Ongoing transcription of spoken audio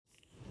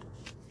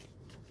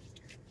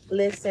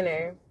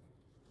Listener,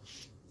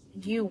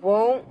 you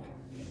won't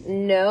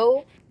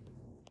know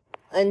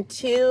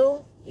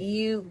until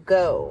you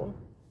go.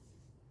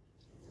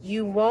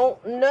 You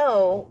won't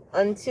know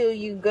until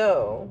you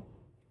go.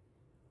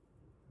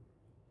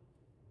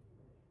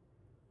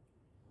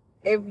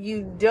 If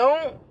you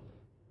don't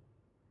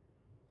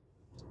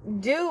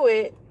do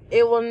it,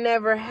 it will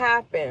never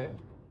happen.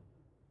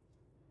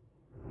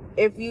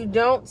 If you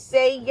don't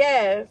say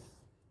yes,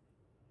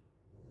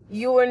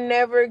 you will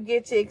never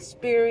get to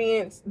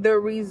experience the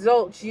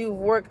results you've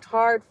worked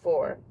hard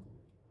for.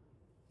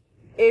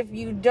 If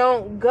you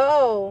don't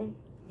go,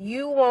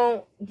 you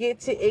won't get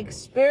to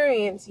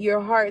experience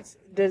your heart's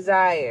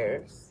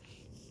desires.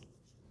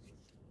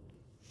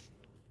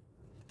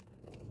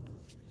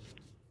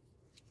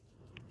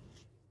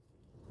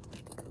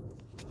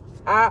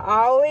 I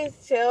always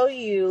tell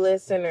you,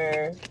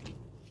 listener,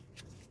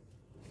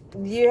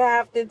 you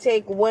have to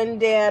take one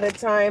day at a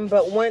time,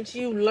 but once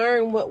you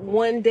learn what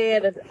one day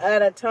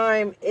at a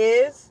time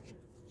is,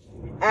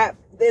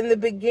 in the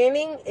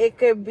beginning, it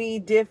could be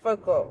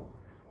difficult.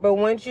 But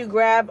once you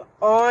grab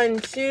on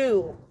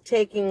to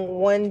taking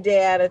one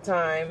day at a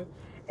time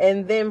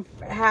and then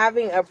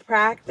having a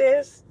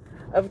practice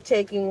of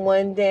taking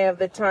one day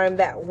at a time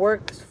that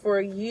works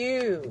for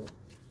you,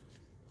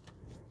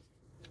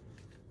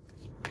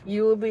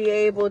 you will be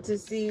able to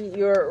see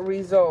your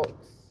results.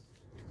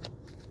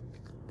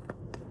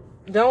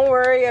 Don't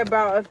worry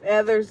about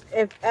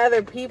if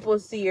other people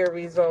see your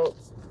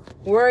results.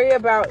 Worry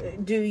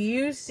about, do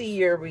you see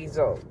your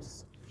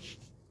results?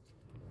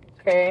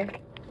 Okay?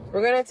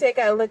 We're going to take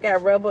a look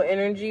at rebel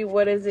energy.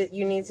 What is it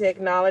you need to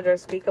acknowledge or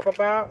speak up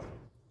about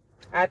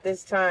at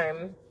this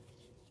time?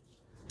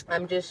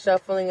 I'm just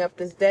shuffling up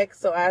this deck.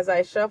 So as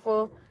I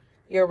shuffle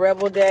your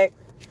rebel deck,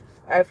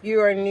 if you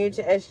are new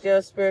to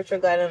SGL Spiritual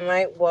Guide and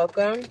Light,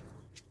 welcome.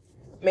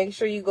 Make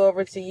sure you go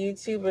over to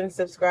YouTube and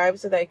subscribe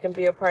so that you can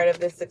be a part of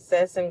the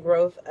success and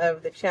growth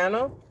of the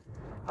channel.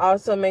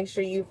 Also, make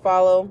sure you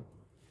follow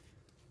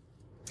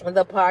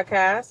the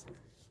podcast.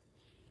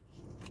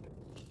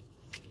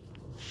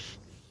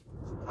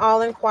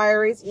 All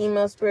inquiries,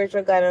 email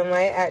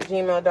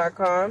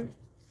spiritualguideandlight@gmail.com.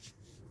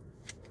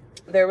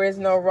 There is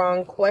no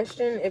wrong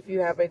question if you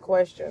have a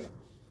question.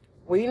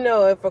 We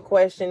know if a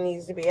question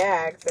needs to be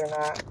asked or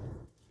not.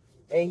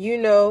 And you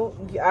know,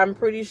 I'm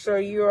pretty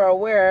sure you are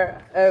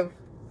aware of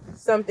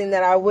something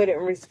that I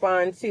wouldn't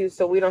respond to,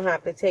 so we don't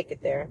have to take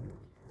it there.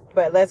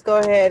 But let's go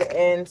ahead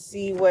and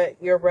see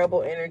what your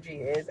rebel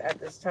energy is at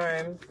this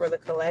time for the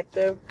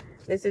collective.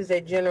 This is a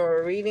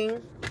general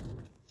reading.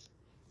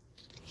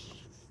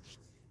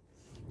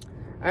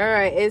 All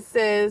right, it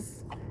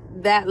says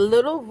that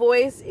little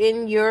voice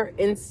in your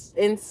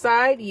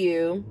inside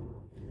you,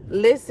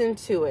 listen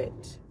to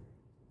it.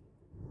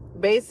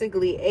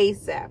 Basically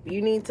ASAP.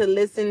 You need to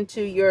listen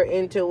to your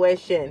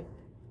intuition.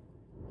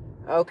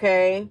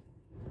 Okay?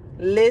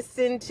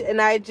 Listen to,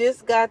 and I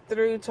just got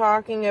through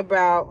talking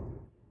about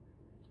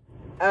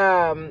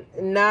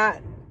not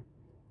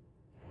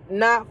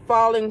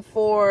falling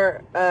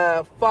for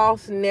a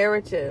false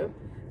narrative.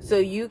 So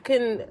you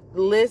can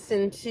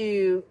listen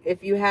to,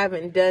 if you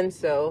haven't done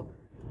so,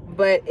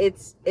 but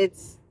it's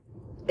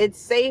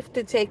safe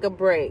to take a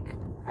break.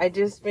 I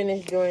just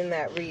finished doing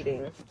that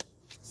reading.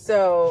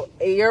 So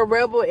your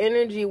rebel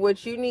energy,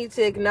 what you need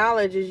to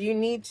acknowledge is you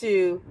need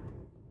to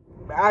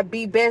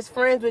be best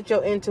friends with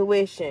your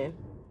intuition.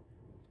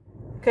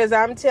 Because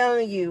I'm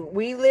telling you,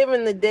 we live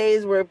in the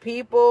days where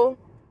people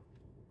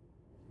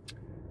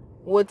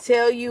will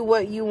tell you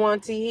what you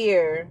want to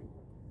hear.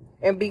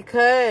 And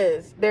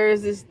because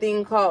there's this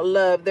thing called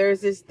love,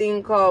 there's this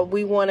thing called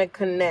we want to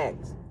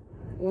connect,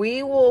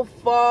 we will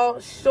fall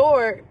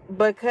short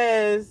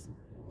because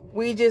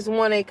we just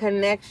want a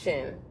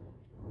connection.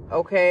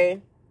 Okay?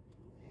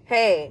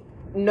 Hey,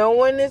 no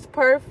one is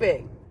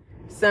perfect.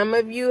 Some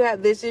of you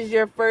this is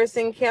your first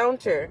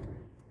encounter,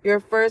 your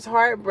first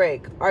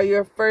heartbreak, or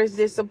your first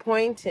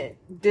disappointment.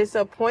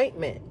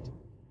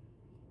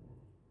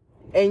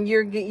 And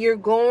you're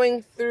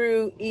going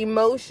through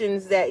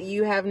emotions that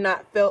you have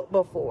not felt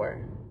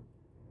before.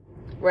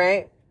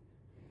 Right?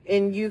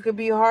 And you could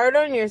be hard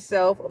on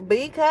yourself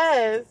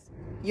because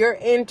your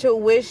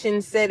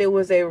intuition said it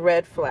was a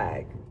red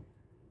flag.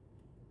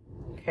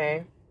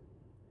 Okay?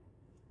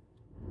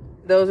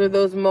 Those are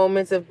those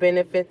moments of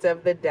benefits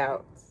of the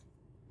doubt.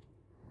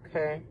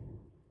 Okay.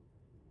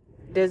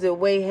 Does it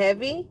weigh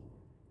heavy?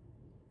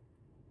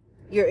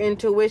 Your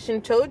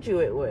intuition told you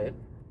it would.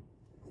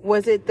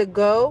 Was it the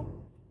go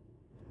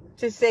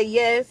to say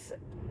yes,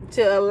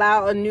 to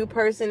allow a new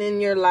person in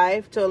your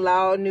life, to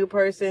allow a new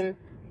person,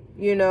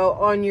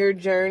 on your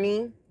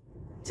journey,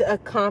 to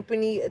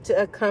accompany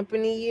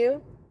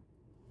you?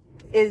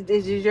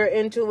 Did your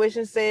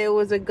intuition say it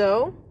was a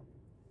go?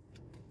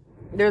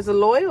 There's a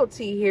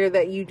loyalty here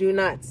that you do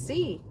not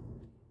see.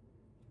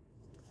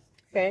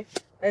 Okay.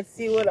 Let's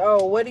see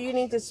what do you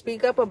need to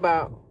speak up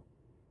about?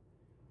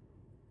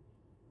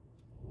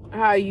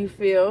 How you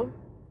feel.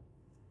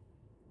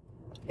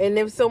 And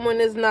if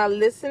someone is not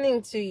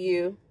listening to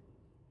you,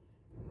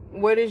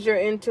 What is your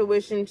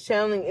intuition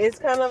telling? It's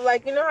kind of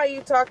like, you know how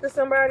you talk to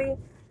somebody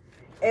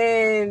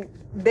and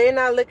they're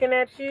not looking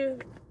at you,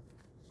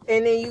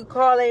 and then you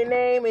call their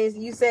name and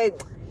you say,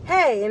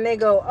 hey, and they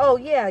go, oh,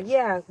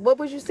 yeah. What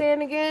was you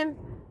saying again?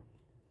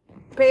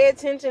 Pay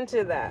attention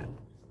to that.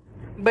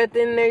 But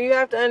then there you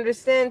have to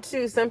understand,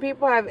 too, some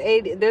people have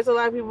there's a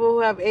lot of people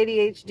who have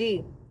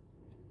ADHD.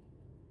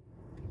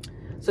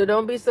 So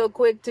don't be so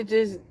quick to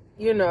just,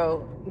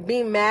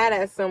 be mad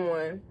at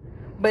someone.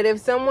 But if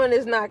someone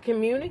is not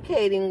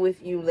communicating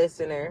with you,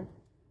 listener,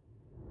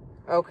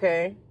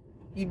 okay,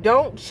 you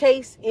don't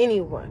chase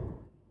anyone.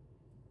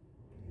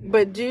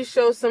 But do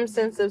show some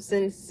sense of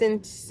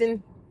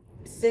sincerity.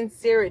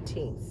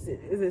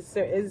 Is it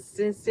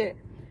sincere?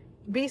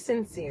 Be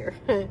sincere.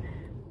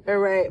 All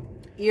right.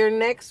 Your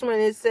next one,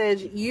 it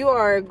says, you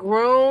are a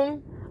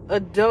grown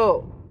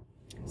adult.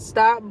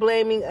 Stop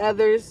blaming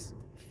others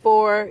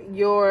for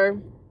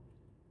your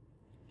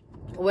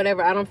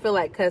whatever. I don't feel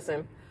like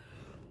cussing.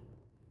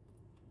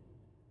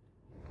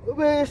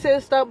 But it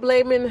says stop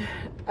blaming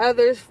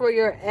others for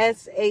your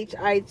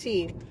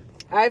SHIT.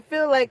 I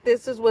feel like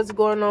this is what's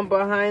going on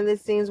behind the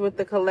scenes with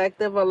the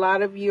collective. A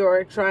lot of you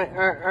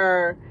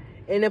are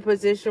in a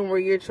position where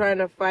you're trying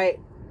to fight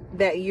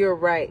that you're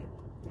right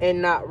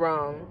and not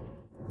wrong.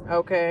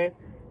 Okay?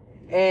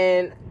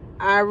 And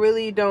I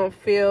really don't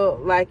feel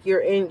like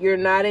you're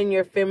not in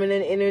your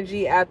feminine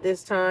energy at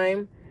this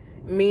time,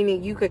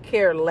 meaning you could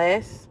care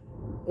less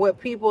what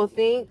people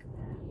think,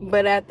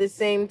 but at the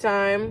same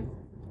time,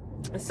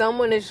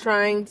 someone is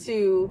trying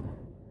to,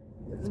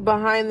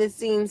 behind the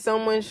scenes,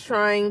 someone's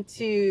trying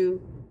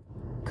to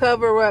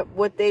cover up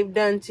what they've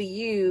done to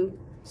you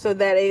so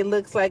that it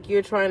looks like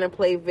you're trying to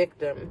play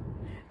victim.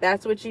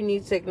 That's what you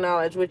need to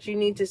acknowledge. What you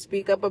need to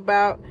speak up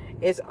about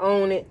is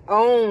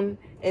own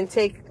and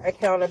take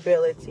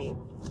accountability.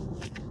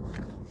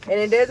 And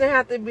it doesn't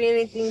have to be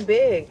anything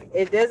big.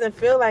 It doesn't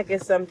feel like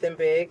it's something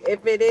big.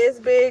 If it is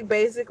big,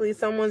 basically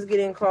someone's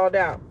getting called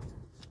out.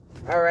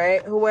 All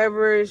right?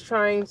 Whoever is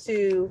trying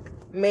to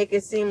make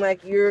it seem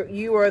like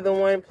you are the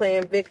one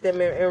playing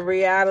victim, and in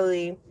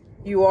reality,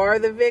 you are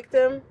the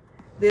victim,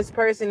 this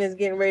person is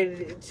getting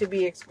ready to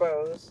be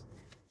exposed.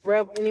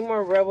 Any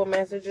more rebel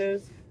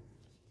messages?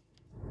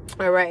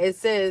 All right, it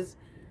says,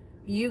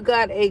 you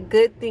got a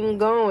good thing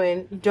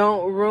going.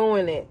 Don't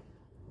ruin it,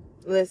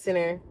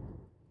 listener.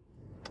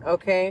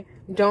 Okay?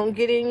 Don't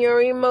get in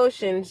your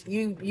emotions.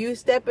 You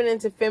stepping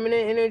into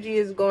feminine energy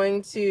is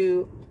going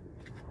to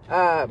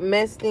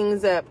mess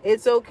things up.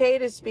 It's okay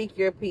to speak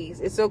your piece.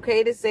 It's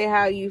okay to say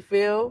how you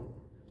feel,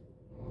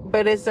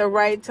 but it's a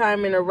right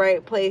time and a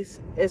right place.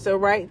 It's a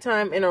right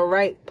time and a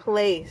right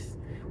place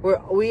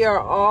where we are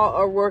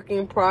all a work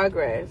in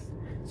progress.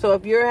 So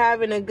if you're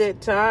having a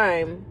good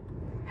time,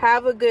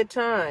 have a good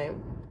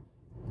time.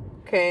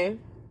 Okay?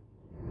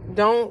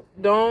 Don't,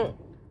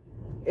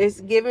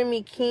 it's giving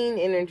me keen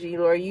energy,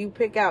 Lord. You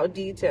pick out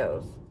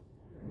details.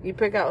 You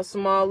pick out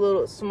small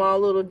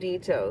little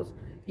details.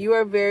 You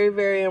are very,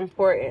 very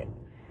important.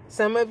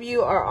 Some of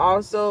you are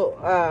also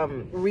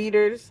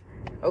readers,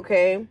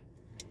 okay?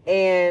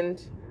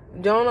 And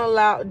don't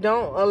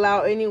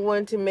allow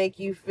anyone to make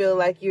you feel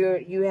like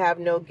you have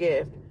no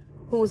gift.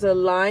 Who's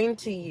aligned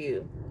to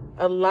you,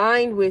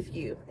 aligned with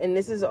you. And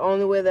this is the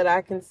only way that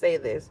I can say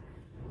this.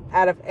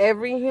 Out of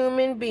every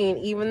human being,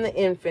 even the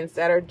infants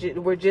that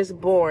were just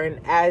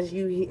born as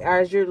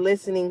you're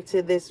listening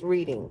to this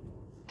reading,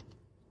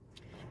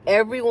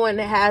 everyone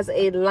has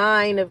a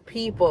line of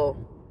people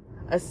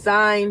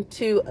assigned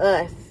to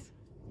us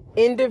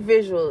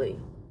individually.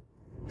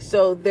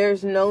 So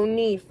there's no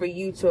need for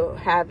you to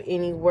have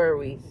any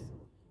worries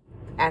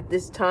at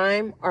this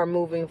time or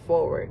moving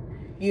forward.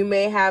 You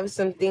may have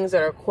some things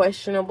that are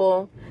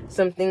questionable,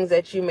 some things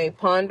that you may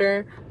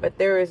ponder, but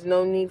there is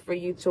no need for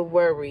you to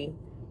worry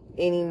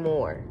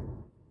anymore.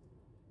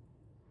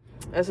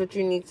 That's what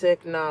you need to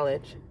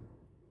acknowledge.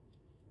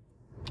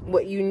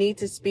 What you need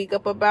to speak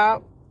up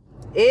about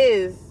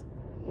is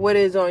what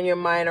is on your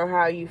mind or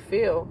how you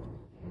feel.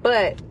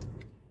 But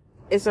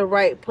it's a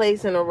right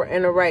place and a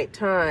right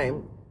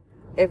time,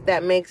 if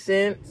that makes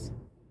sense.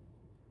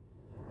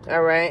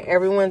 All right.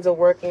 Everyone's a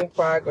work in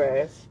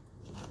progress.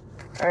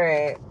 All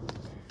right.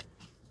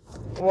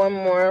 One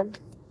more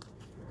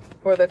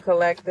for the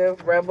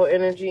collective. Rebel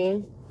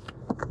energy.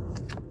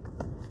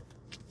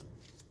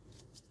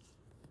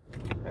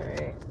 All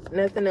right.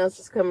 Nothing else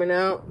is coming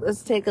out.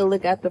 Let's take a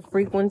look at the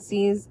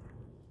frequencies.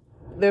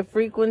 The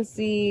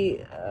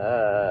frequency,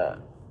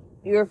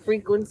 your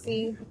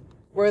frequency,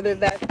 whether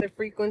that's the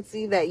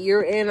frequency that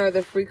you're in or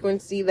the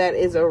frequency that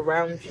is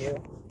around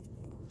you.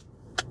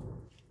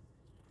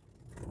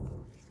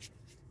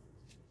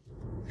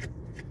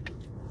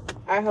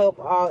 I hope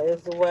all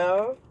is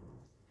well.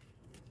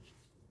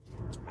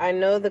 I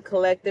know the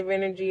collective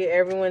energy,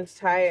 everyone's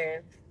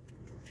tired.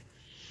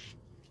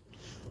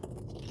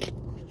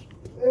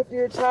 If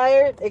you're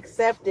tired,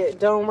 accept it.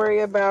 Don't worry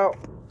about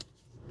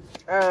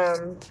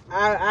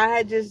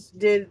I just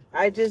did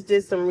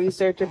some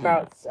research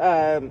about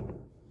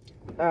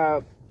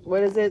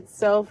what is it?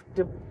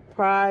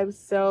 Self-deprived,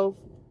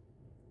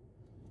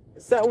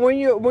 So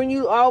when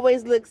you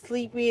always look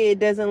sleepy, it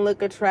doesn't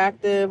look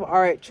attractive,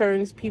 or it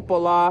turns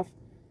people off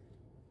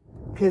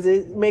because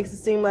it makes it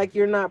seem like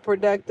you're not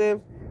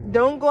productive.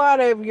 Don't go out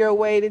of your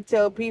way to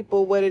tell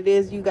people what it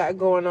is you got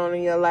going on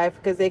in your life,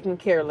 because they can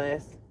care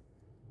less.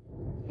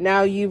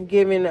 Now you've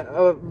given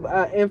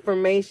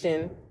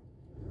information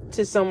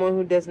to someone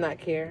who does not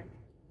care.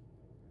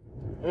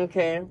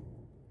 Okay?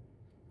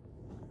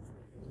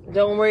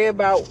 Don't worry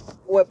about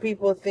what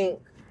people think,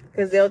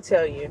 because they'll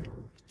tell you.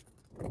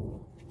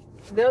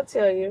 They'll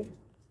tell you.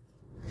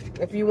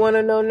 If you want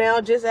to know now,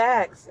 just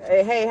ask.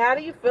 Hey, how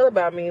do you feel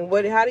about me?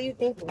 What do you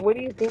think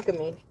of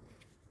me?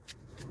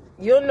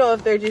 You'll know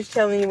if they're just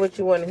telling you what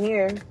you want to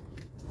hear.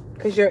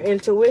 Because your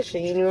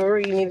intuition, you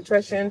need to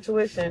trust your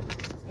intuition.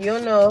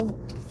 You'll know.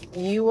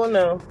 You will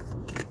know.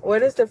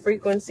 What is the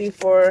frequency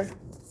for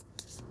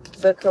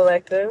the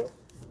collective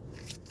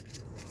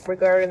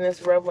regarding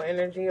this rebel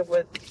energy of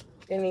what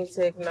they need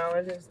to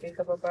acknowledge and speak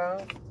up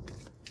about?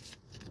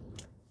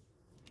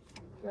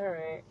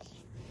 Alright.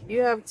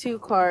 You have 2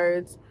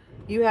 cards.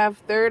 You have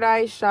third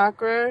eye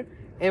chakra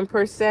and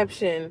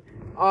perception,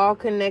 all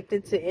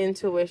connected to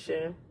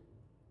intuition.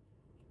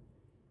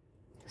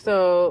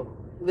 So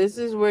this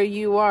is where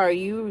you are.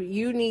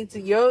 You need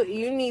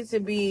to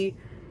be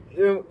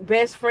your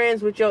best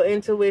friends with your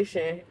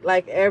intuition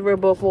like ever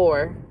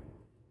before,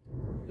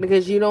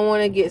 because you don't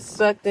want to get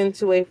sucked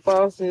into a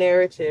false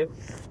narrative.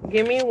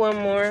 Give me one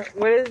more.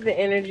 What is the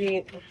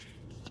energy?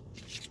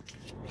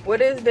 What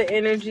is the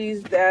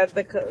energies that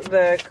the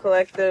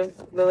collective,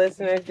 the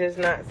listener, does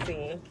not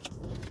see?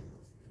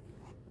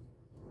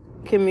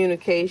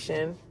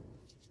 Communication.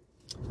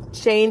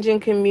 Change in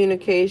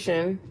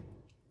communication.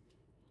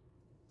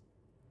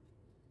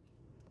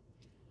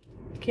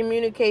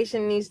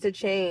 Communication needs to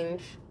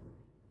change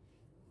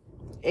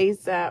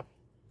ASAP.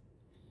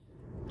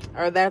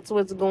 Or that's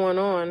what's going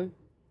on.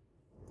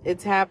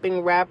 It's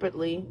happening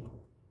rapidly.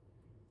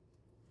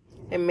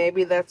 And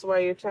maybe that's why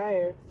you're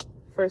tired,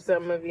 for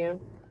some of you.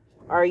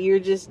 Or you're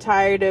just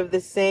tired of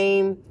the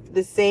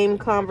same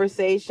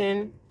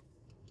conversation,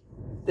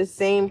 the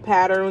same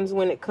patterns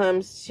when it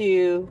comes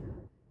to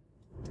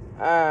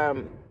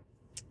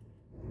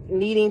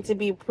needing to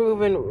be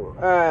proven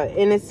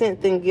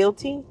innocent than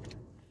guilty.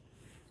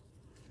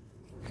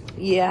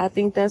 Yeah, I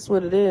think that's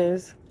what it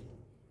is.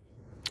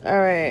 All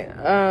right.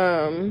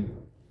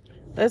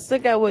 Let's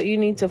look at what you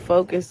need to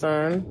focus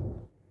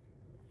on,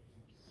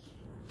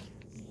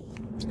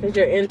 because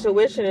your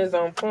intuition is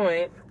on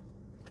point.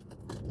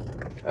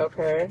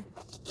 Okay.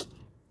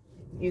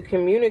 You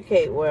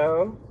communicate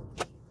well.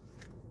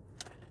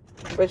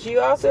 But you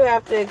also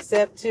have to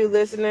accept, too,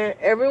 listener,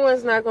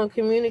 everyone's not going to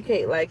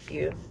communicate like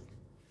you.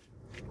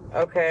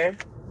 Okay?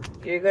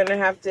 You're going to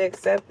have to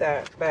accept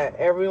that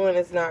everyone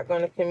is not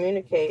going to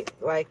communicate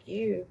like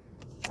you.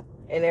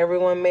 And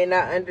everyone may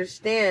not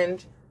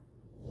understand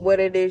what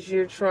it is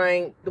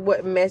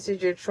what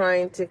message you're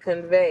trying to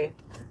convey.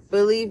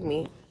 Believe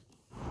me.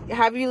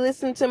 Have you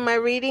listened to my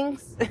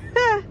readings?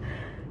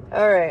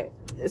 All right.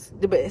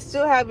 But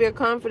still have your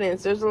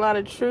confidence. There's a lot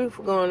of truth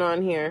going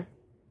on here.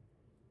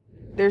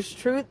 There's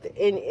truth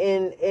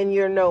in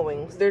your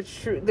knowings. There's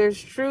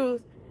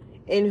truth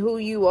in who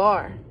you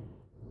are.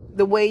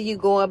 The way you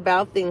go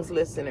about things,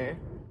 listener.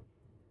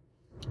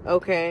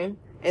 Okay?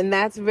 And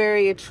that's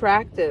very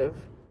attractive.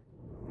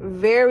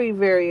 Very,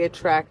 very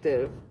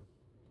attractive.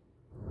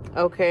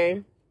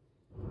 Okay?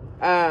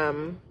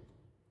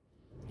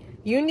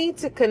 You need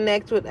to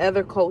connect with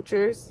other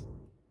cultures.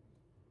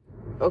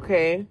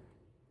 Okay?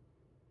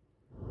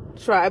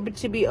 Try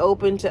to be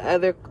open to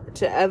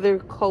other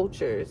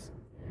cultures.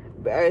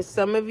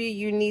 Some of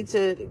you need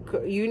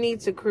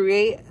to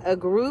create a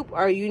group,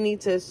 or you need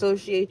to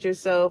associate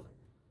yourself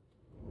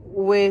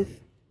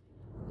with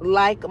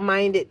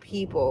like-minded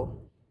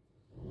people.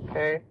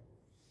 Okay?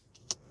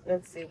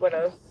 Let's see what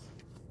else.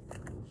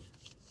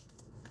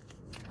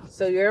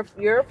 So your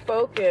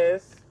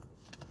focus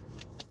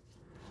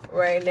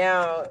right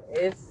now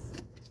is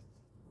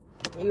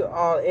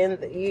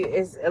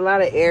it's a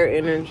lot of air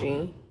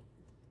energy.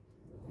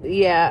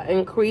 Yeah,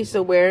 increase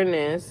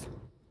awareness.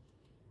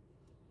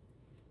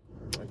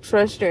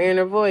 Trust your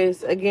inner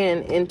voice.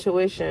 Again,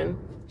 intuition.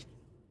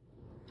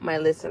 My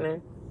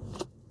listener.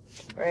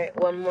 All right,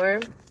 one more.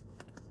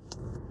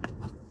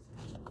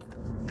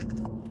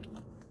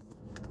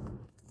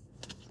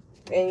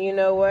 And you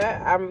know what?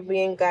 I'm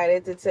being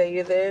guided to tell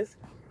you this.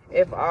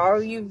 If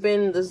all you've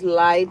been just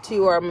lied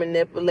to or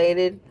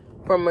manipulated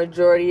for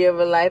majority of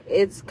a life,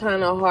 it's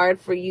kind of hard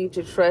for you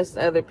to trust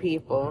other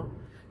people.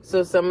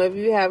 So some of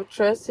you have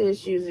trust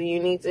issues and you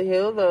need to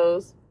heal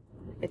those.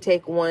 And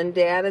take one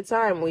day at a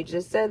time. We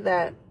just said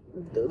that.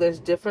 There's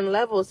different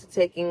levels to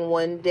taking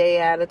one day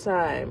at a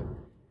time.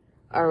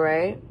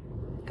 Alright?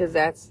 Because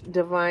that's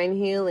divine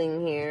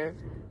healing here.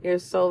 Your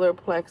solar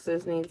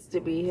plexus needs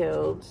to be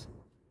healed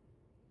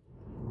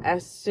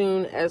as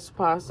soon as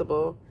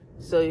possible.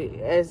 So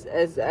as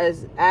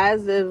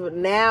of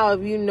now,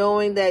 of you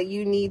knowing that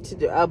you need to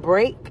do a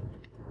break,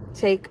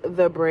 take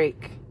the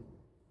break.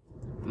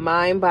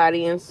 Mind,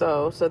 body, and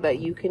soul, so that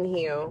you can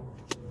heal.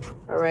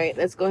 All right,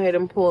 let's go ahead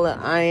and pull an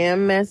I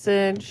am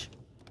message.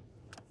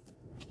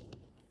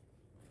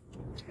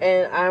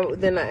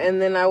 And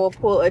then I will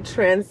pull a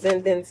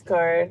transcendence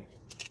card.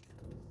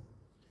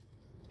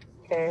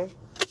 Okay.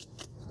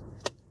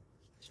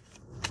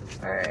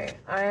 All right,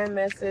 I am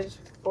message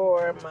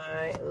for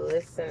my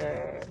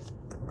listener.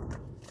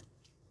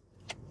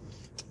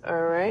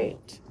 All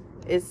right.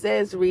 It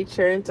says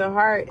return to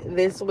heart.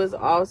 This was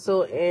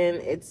also in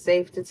It's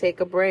Safe to Take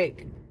a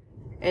Break.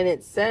 And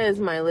it says,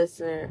 my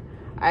listener,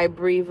 I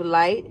breathe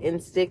light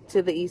and stick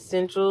to the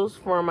essentials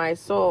for my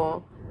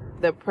soul.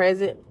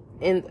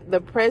 In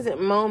the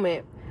present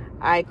moment,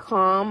 I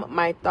calm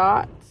my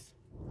thoughts.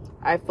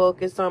 I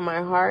focus on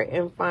my heart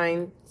and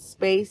find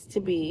space to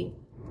be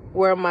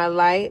where my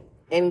light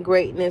and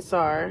greatness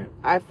are.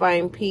 I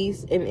find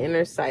peace in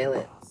inner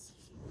silence.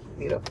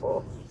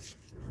 Beautiful.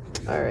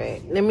 All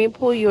right. Let me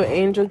pull your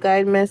angel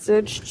guide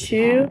message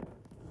too.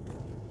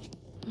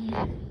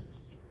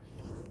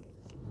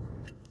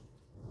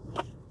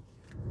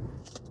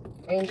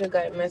 Angel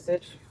guide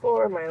message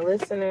for my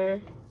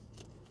listener.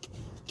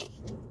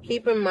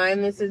 Keep in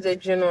mind this is a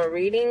general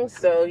reading,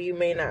 so you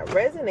may not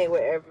resonate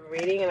with every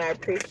reading, and I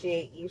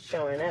appreciate you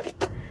showing up.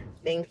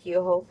 Thank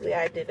you. Hopefully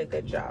I did a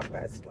good job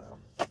as well.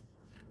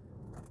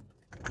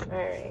 All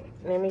right,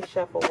 let me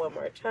shuffle one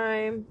more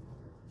time.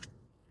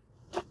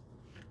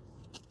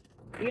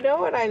 You know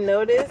what I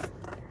noticed?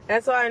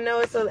 That's why I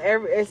know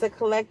it's a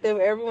collective.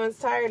 Everyone's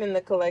tired in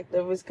the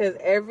collective. Is because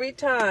every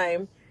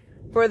time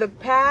for the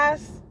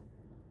past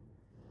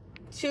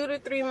 2 to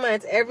 3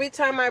 months, every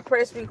time I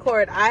press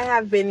record, I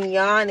have been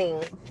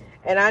yawning.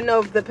 And I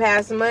know the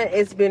past month,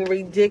 it's been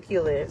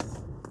ridiculous.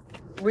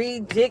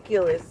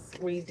 Ridiculous.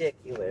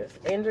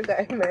 Angel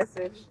guide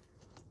message.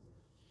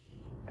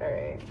 All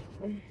right.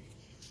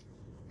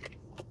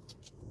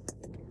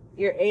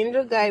 Your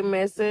angel guide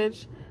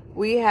message.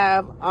 We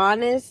have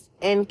honesty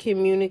and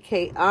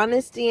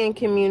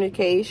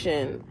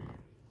communication.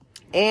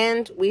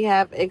 And we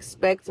have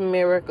expect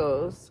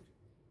miracles.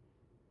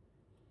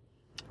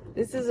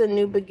 This is a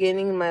new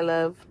beginning, my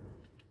love.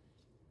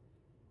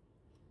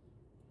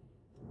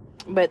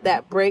 But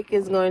that break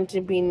is going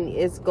to be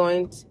needed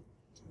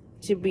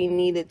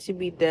to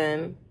be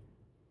done.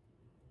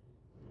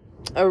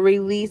 A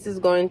release is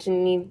going to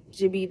need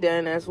to be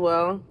done as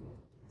well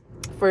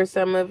for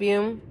some of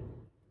you.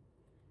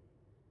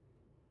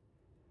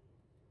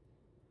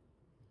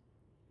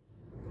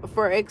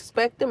 For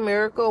expect a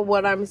miracle,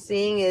 what I'm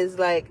seeing is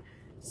like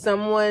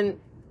someone,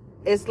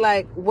 it's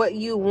like what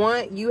you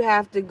want, you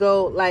have to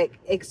go like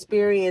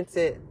experience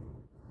it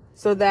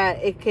so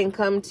that it can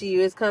come to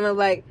you. It's kind of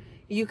like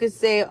you could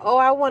say, oh,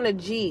 I want a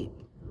Jeep.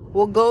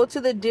 Well, go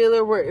to the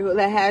dealer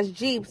that has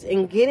Jeeps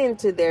and get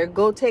into there.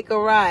 Go take a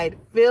ride.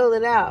 Fill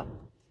it out.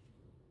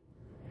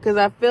 Because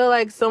I feel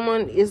like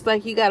it's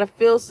like you got to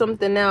fill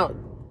something out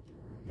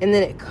and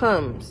then it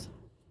comes.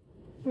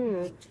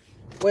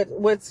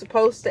 What's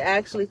supposed to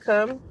actually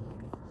come?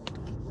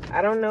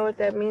 I don't know what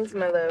that means,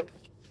 my love.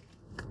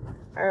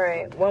 All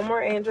right. One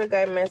more angel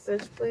guide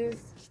message,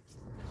 please.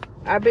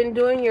 I've been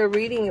doing your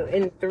reading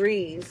in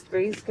threes.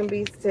 Threes can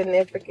be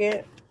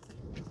significant.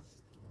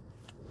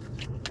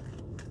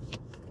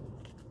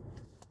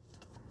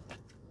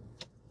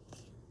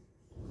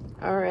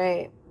 All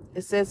right.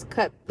 It says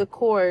cut the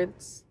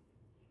cords.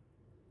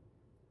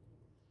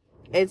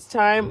 It's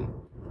time.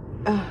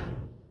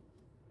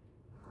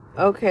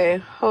 Okay,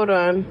 hold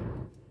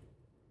on.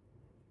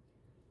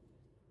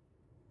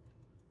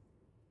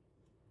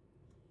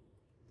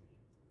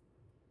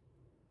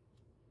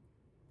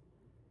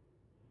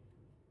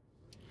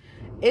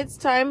 It's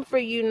time for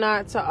you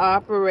not to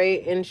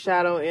operate in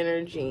shadow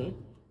energy.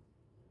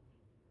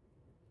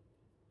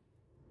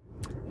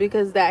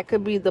 Because that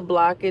could be the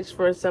blockage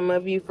for some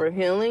of you for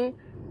healing.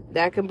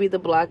 That could be the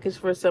blockage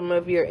for some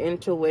of your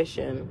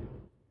intuition.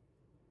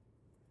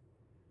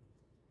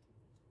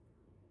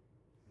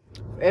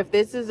 If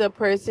this is a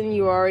person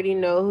you already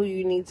know who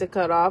you need to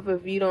cut off,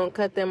 if you don't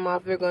cut them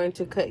off, they're going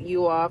to cut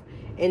you off.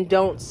 And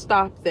don't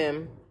stop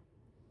them.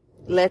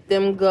 Let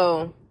them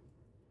go.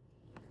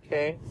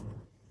 Okay?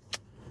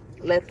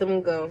 Let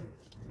them go.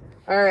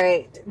 All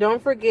right.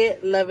 Don't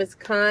forget, love is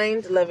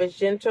kind, love is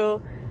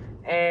gentle.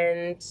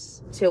 And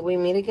till we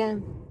meet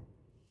again.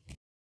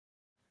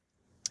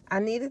 I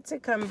needed to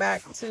come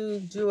back to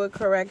do a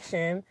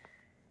correction.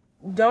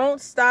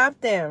 Don't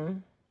stop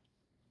them.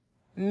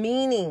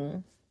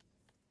 Meaning,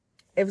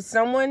 if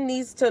someone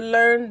needs to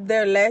learn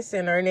their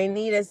lesson or they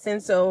need a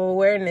sense of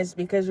awareness,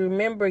 because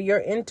remember, your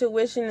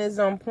intuition is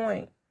on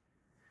point.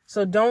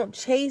 So don't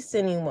chase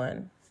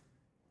anyone.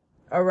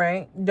 All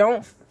right?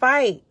 Don't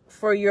fight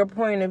for your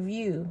point of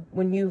view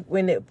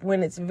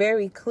when it's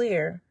very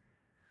clear.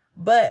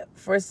 But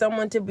for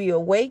someone to be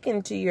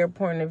awakened to your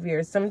point of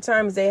view,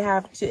 sometimes they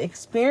have to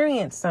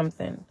experience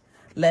something.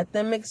 Let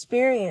them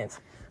experience.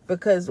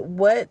 Because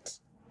what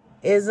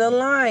is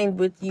aligned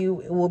with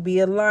you will be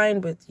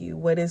aligned with you.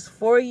 What is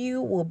for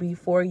you will be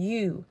for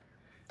you.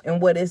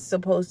 And what is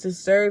supposed to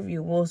serve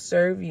you will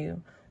serve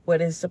you. What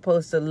is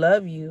supposed to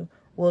love you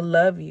will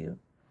love you.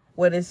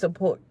 What is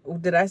support?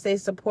 Did I say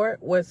support?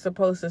 What's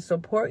supposed to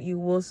support you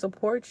will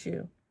support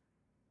you.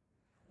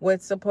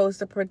 What's supposed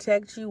to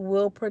protect you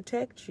will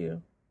protect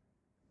you.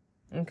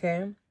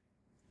 Okay?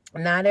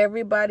 Not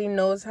everybody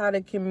knows how to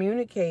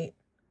communicate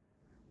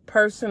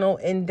personal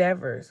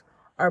endeavors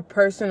or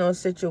personal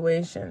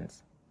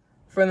situations.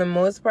 For the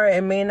most part,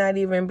 it may not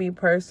even be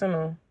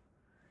personal.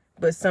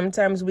 But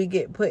sometimes we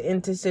get put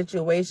into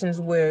situations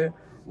where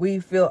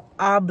we feel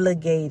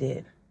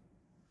obligated.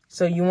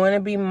 So you want to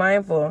be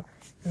mindful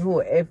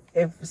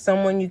if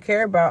someone you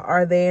care about,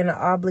 are they in an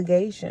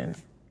obligation?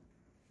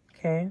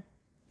 Okay?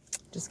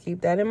 Just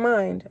keep that in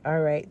mind. All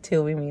right,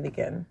 till we meet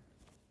again.